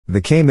The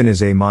Caiman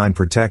is a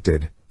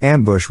mine-protected,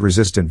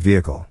 ambush-resistant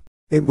vehicle.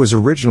 It was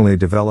originally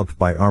developed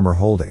by Armor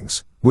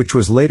Holdings, which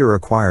was later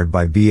acquired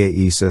by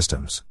BAE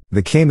Systems.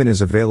 The Caiman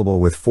is available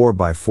with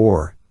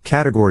 4x4,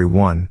 Category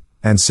 1,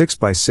 and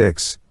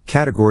 6x6,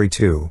 Category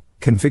 2,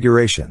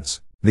 configurations.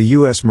 The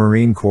U.S.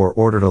 Marine Corps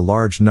ordered a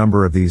large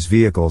number of these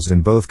vehicles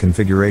in both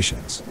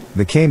configurations.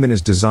 The Caiman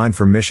is designed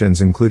for missions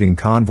including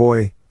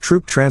convoy,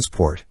 troop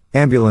transport,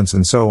 ambulance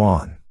and so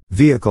on.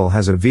 Vehicle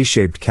has a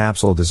V-shaped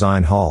capsule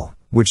design hull,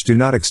 which do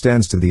not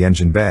extends to the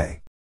engine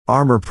bay.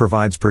 Armor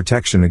provides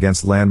protection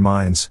against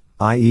landmines,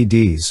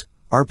 IEDs,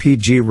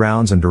 RPG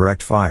rounds and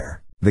direct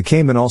fire. The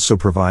Caiman also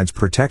provides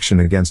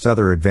protection against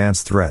other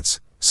advanced threats,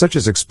 such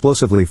as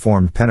explosively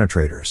formed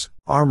penetrators.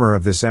 Armor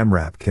of this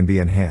MRAP can be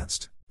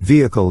enhanced.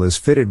 Vehicle is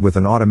fitted with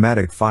an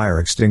automatic fire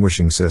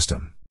extinguishing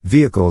system.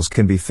 Vehicles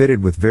can be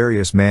fitted with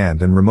various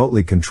manned and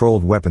remotely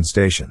controlled weapon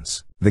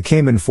stations. The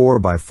Caiman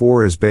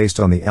 4x4 is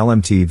based on the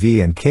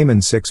LMTV and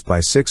Caiman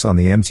 6x6 on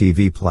the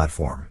MTV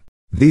platform.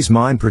 These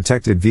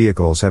mine-protected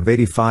vehicles have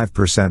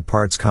 85%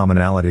 parts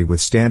commonality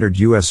with standard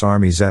U.S.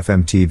 Army's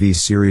FMTV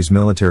series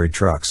military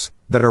trucks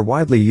that are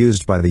widely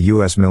used by the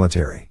U.S.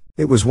 military.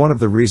 It was one of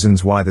the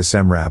reasons why this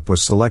MRAP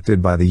was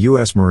selected by the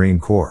U.S. Marine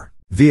Corps.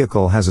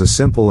 Vehicle has a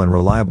simple and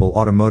reliable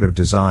automotive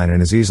design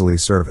and is easily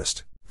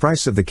serviced.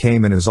 Price of the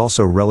Caiman is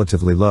also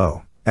relatively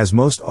low, as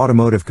most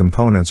automotive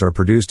components are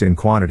produced in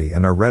quantity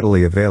and are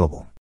readily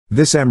available.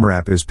 This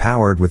MRAP is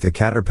powered with the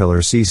Caterpillar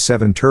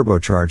C7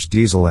 turbocharged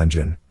diesel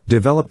engine,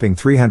 developing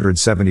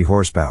 370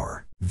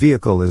 horsepower.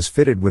 Vehicle is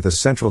fitted with a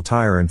central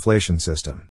tire inflation system.